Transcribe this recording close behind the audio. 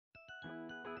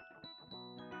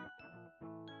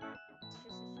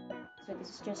So this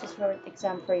is just a short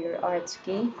exam for your arts,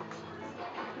 okay?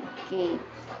 Okay.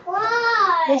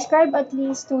 Describe at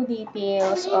least two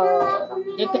details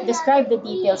describe the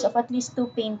details of at least two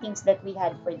paintings that we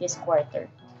had for this quarter.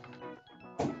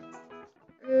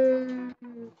 Mm,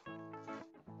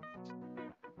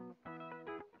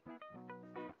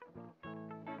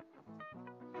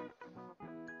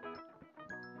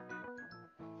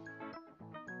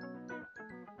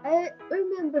 I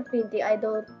remember painting. I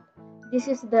don't. This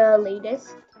is the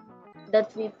latest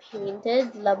that we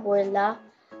painted, La Burla,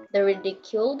 the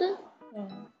Ridiculed.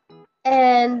 Mm.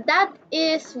 And that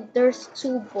is, there's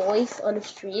two boys on the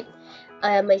street.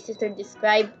 My sister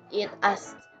described it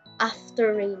as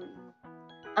after rain,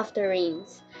 after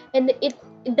rains, and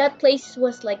that place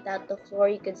was like that. The floor,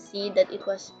 you could see that it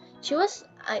was. She was.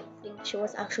 I think she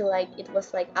was actually like it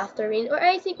was like after rain, or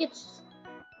I think it's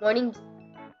morning.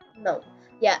 No,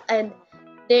 yeah, and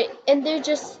they're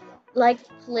just like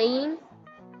playing,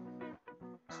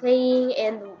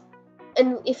 and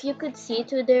if you could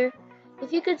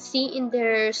see in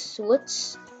their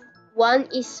suits, one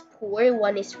is poor,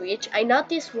 one is rich. I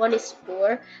noticed one is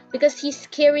poor because he's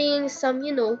carrying some,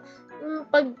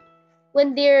 pag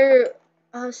when they're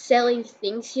selling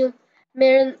things, yung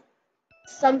meron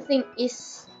something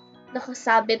is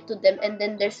nakasabit to them, and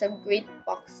then there's a great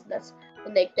box that's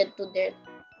connected to their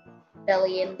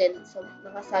belly, and then some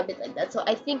nakasabit like that. So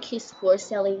I think he's poor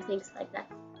selling things like that.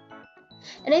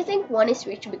 And I think one is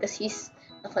rich because he's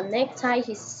like a necktie,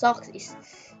 his socks is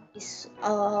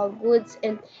goods,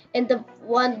 and the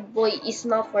one boy is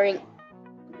not wearing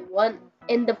one,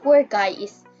 and the poor guy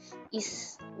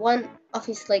is one of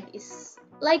his leg is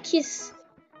like his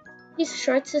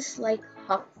shorts is like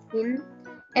half thin,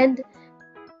 and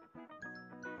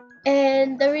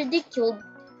the ridiculed,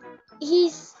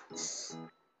 he's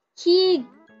he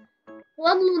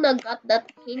Juan Luna he got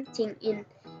that painting,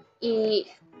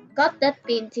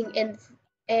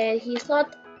 and he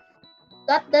thought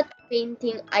got that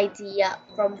painting idea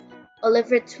from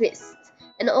Oliver Twist,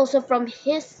 and also from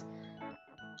his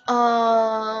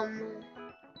um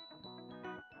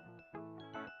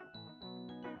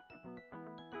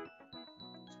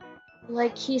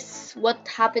like his what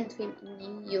happened to him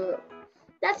in Europe.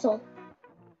 That's all.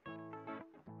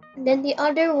 And then the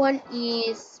other one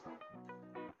is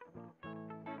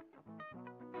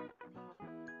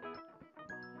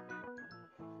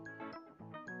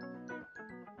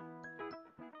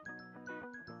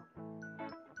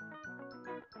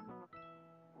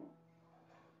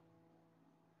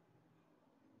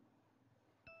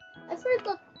I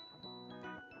forgot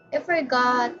I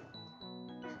forgot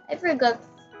I forgot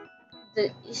the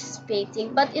his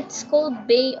painting, but it's called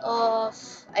Bay of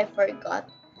I forgot.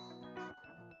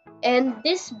 And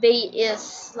this bay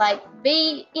is like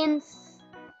bay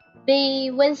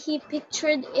when he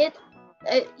pictured it.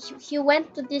 He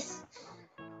went to this,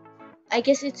 I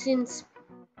guess it's in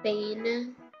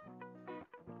Spain.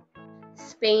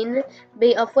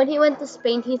 Bay of when he went to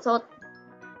Spain, he thought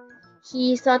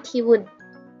he would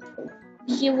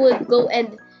go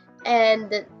and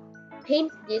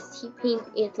paint this. He paint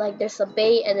it like there's a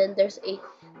bay, and then there's a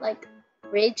like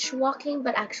bridge walking,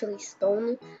 but actually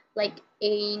stone, like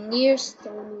a near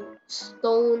stone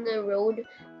road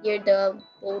near the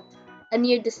boat,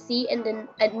 near the sea, and then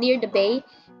near the bay.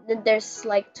 Then there's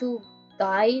like two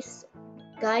guys,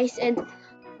 and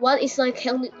one is like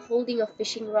holding a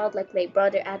fishing rod, like my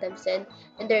brother Adam said,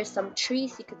 and there's some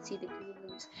trees. You could see the green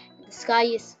leaves, and the sky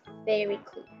is very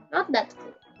clear. Not that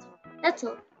clear. That's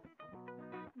all.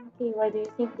 Okay, why do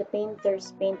you think the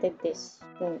painters painted these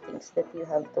paintings that you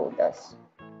have told us?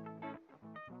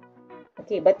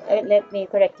 Okay, but let me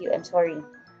correct you. I'm sorry.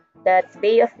 That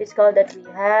Bay of Biscal that we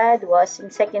had was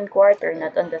in second quarter,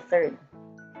 not on the third.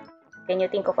 Can you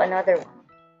think of another one?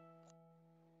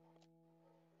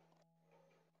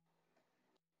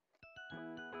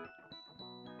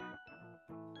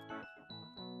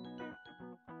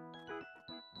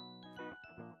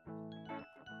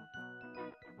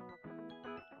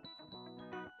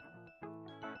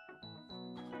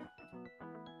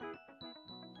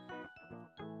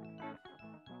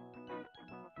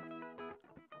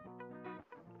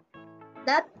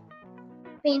 That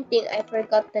painting, I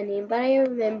forgot the name, but I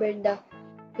remember the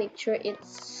picture.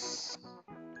 It's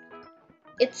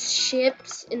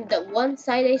ships in the one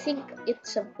side. I think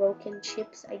it's a broken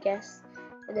ships, I guess.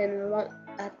 And then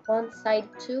at one side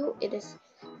too,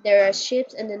 there are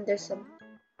ships, and then there's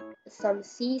some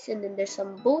seas, and then there's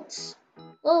some boats.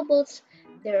 Well, boats.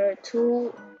 There are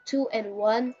two and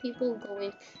one people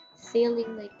going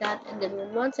sailing like that, and then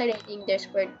on one side I think there's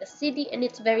where the city, and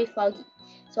it's very foggy,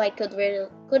 so I couldn't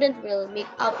really make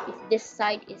out if this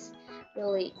side is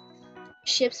really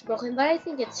ship's broken, but I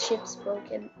think it's ship's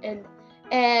broken, and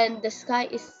the sky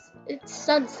is, it's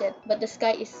sunset, but the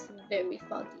sky is very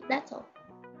foggy. That's all.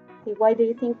 Okay, why do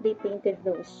you think they painted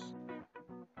those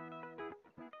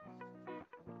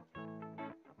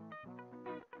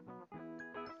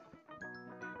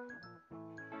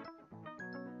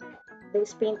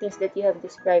paintings that you have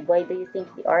described? Why do you think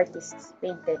the artists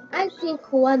painted I those?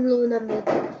 think Juan Luna made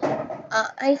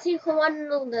I think Juan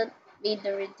Luna made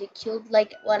the ridicule,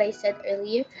 like what I said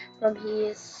earlier, from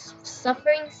his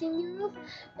sufferings in Europe,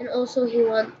 and also he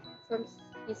won from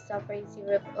his sufferings in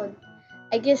Europe on,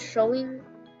 I guess, showing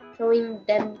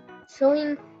them,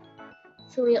 showing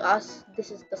showing us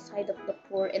this is the side of the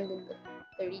poor and then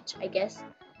the rich. I guess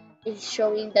is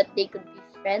showing that they could be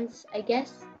friends. I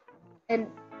guess, and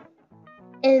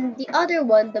the other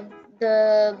one,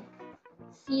 the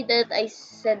sea that I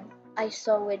said I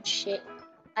saw with ship,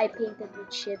 I painted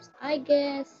with ships. I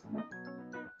guess.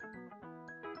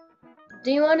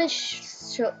 Do you want to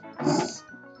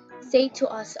say to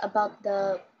us about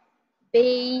the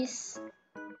base,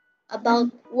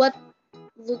 about what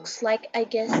looks like? I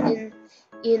guess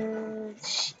in in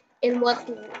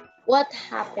what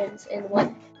happens and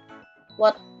what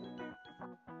what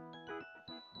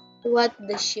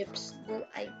the ships do.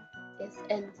 I guess,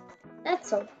 and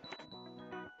that's all.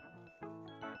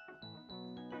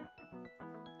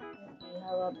 Okay,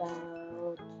 how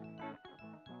about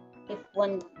if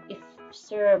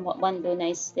Sir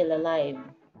Wanduna is still alive,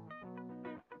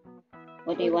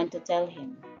 what do you What want to tell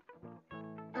him?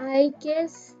 I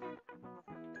guess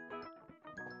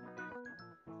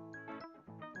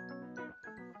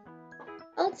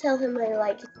I'll tell him I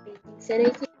like his paintings,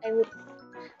 and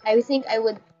I think I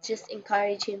would just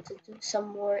encourage him to do some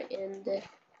more and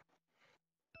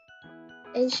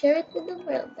share it with the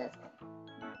world. That's all.